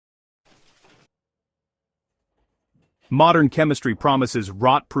Modern chemistry promises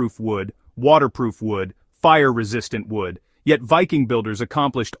rot-proof wood, waterproof wood, fire-resistant wood, yet Viking builders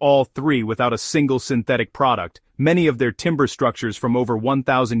accomplished all three without a single synthetic product. Many of their timber structures from over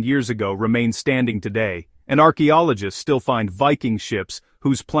 1,000 years ago remain standing today, and archaeologists still find Viking ships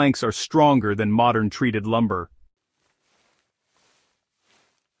whose planks are stronger than modern treated lumber.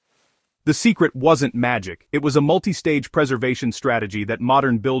 The secret wasn't magic, it was a multi-stage preservation strategy that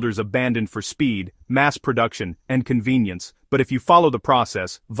modern builders abandoned for speed, mass production, and convenience. But if you follow the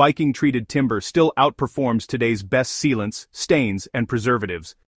process, Viking-treated timber still outperforms today's best sealants, stains, and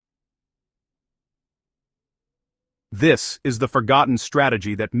preservatives. This is the forgotten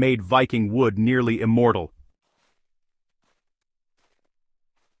strategy that made Viking wood nearly immortal.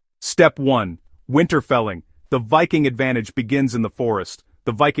 Step 1. Winter felling. The Viking advantage begins in the forest.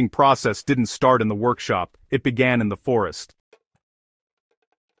 The Viking process didn't start in the workshop, it began in the forest.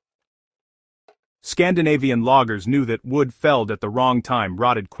 Scandinavian loggers knew that wood felled at the wrong time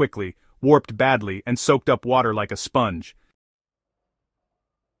rotted quickly, warped badly, and soaked up water like a sponge.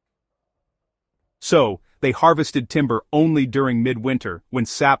 So, they harvested timber only during midwinter, when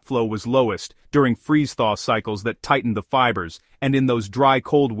sap flow was lowest, during freeze-thaw cycles that tightened the fibers, and in those dry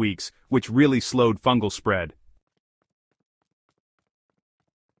cold weeks, which really slowed fungal spread.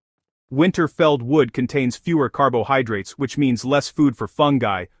 Winter-felled wood contains fewer carbohydrates, which means less food for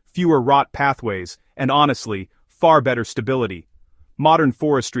fungi, fewer rot pathways, and honestly, far better stability. Modern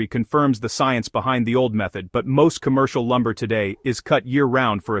forestry confirms the science behind the old method, but most commercial lumber today is cut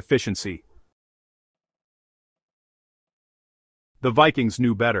year-round for efficiency. The Vikings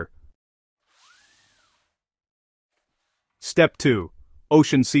knew better. Step 2.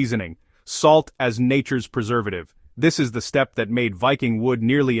 Ocean seasoning. Salt as nature's preservative. This is the step that made Viking wood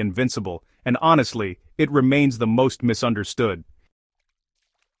nearly invincible, and honestly, it remains the most misunderstood.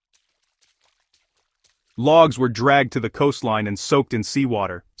 Logs were dragged to the coastline and soaked in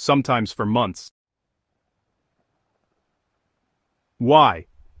seawater, sometimes for months. Why?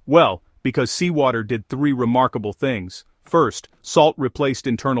 Well, because seawater did three remarkable things. First, salt replaced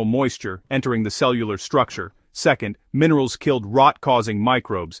internal moisture, entering the cellular structure. Second, minerals killed rot-causing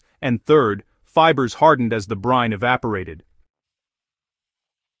microbes. And third, fibers hardened as the brine evaporated.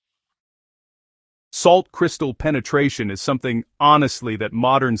 Salt crystal penetration is something, honestly, that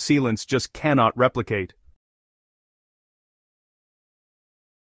modern sealants just cannot replicate.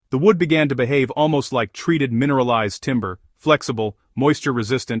 The wood began to behave almost like treated mineralized timber, flexible,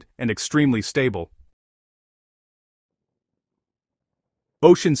 moisture-resistant, and extremely stable.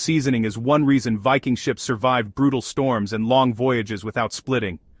 Ocean seasoning is one reason Viking ships survived brutal storms and long voyages without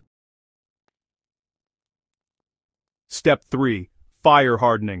splitting. Step 3. Fire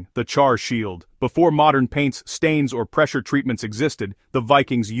hardening, the char shield. Before modern paints, stains, or pressure treatments existed, the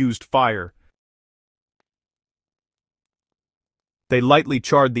Vikings used fire. They lightly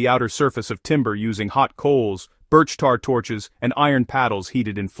charred the outer surface of timber using hot coals, birch tar torches, and iron paddles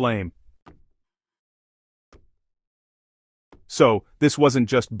heated in flame. So, this wasn't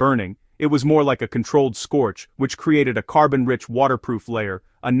just burning, it was more like a controlled scorch, which created a carbon-rich waterproof layer,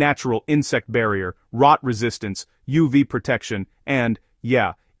 a natural insect barrier, rot resistance, UV protection, and,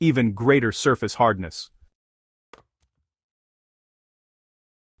 yeah, even greater surface hardness.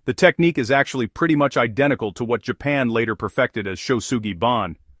 The technique is actually pretty much identical to what Japan later perfected as shosugi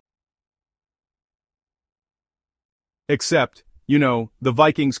ban. Except, the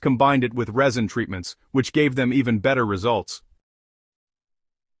Vikings combined it with resin treatments, which gave them even better results.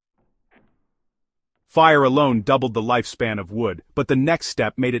 Fire alone doubled the lifespan of wood, but the next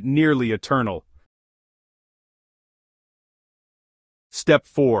step made it nearly eternal. Step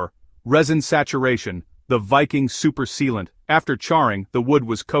 4. Resin saturation, the Viking super sealant. After charring, the wood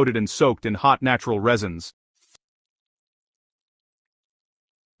was coated and soaked in hot natural resins.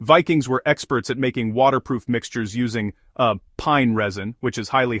 Vikings were experts at making waterproof mixtures using pine resin, which is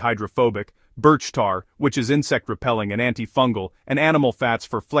highly hydrophobic, birch tar, which is insect-repelling and antifungal, and animal fats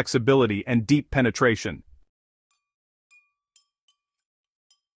for flexibility and deep penetration.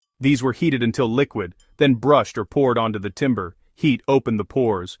 These were heated until liquid, then brushed or poured onto the timber. Heat opened the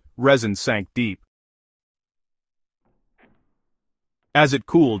pores, resin sank deep. As it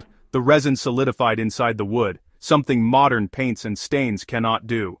cooled, the resin solidified inside the wood, something modern paints and stains cannot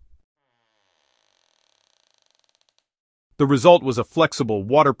do. The result was a flexible,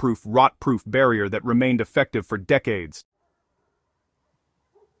 waterproof, rot-proof barrier that remained effective for decades.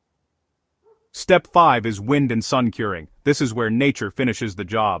 Step 5 is wind and sun curing. This is where nature finishes the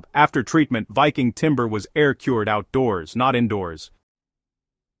job. After treatment, Viking timber was air-cured outdoors, not indoors.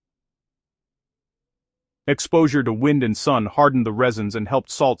 Exposure to wind and sun hardened the resins and helped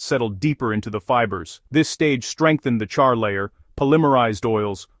salt settle deeper into the fibers. This stage strengthened the char layer, polymerized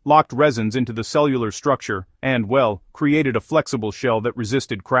oils, locked resins into the cellular structure, and, well, created a flexible shell that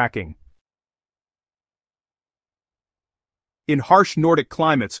resisted cracking. In harsh Nordic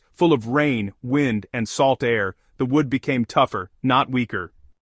climates, full of rain, wind, and salt air, the wood became tougher, not weaker.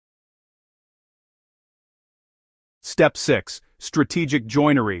 Step 6. Strategic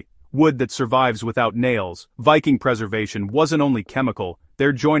joinery. Wood that survives without nails. Viking preservation wasn't only chemical,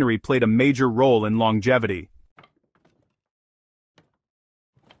 their joinery played a major role in longevity.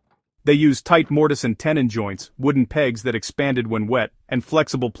 They used tight mortise and tenon joints, wooden pegs that expanded when wet, and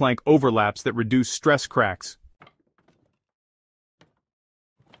flexible plank overlaps that reduced stress cracks.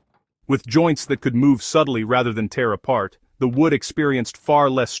 With joints that could move subtly rather than tear apart, the wood experienced far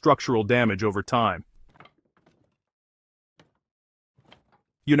less structural damage over time.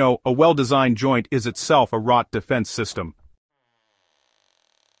 You know, a well-designed joint is itself a rot defense system.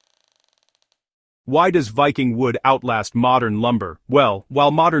 Why does Viking wood outlast modern lumber? Well,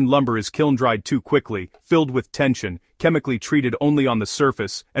 while modern lumber is kiln-dried too quickly, filled with tension, chemically treated only on the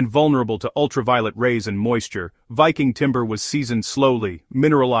surface, and vulnerable to ultraviolet rays and moisture, Viking timber was seasoned slowly,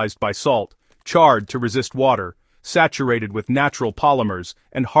 mineralized by salt, charred to resist water, saturated with natural polymers,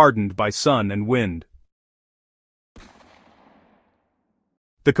 and hardened by sun and wind.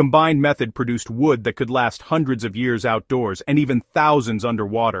 The combined method produced wood that could last hundreds of years outdoors and even thousands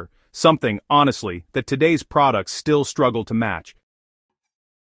underwater, something, honestly, that today's products still struggle to match.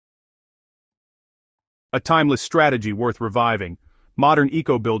 A timeless strategy worth reviving. Modern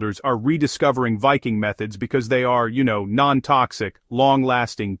eco-builders are rediscovering Viking methods because they are, non-toxic,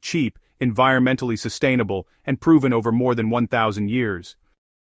 long-lasting, cheap, environmentally sustainable, and proven over more than 1,000 years.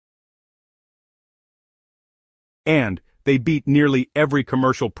 And they beat nearly every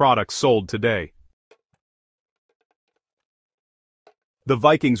commercial product sold today. The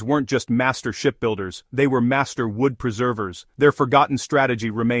Vikings weren't just master shipbuilders, they were master wood preservers. Their forgotten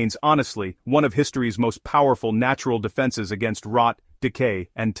strategy remains, honestly, one of history's most powerful natural defenses against rot, decay,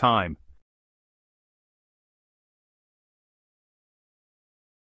 and time.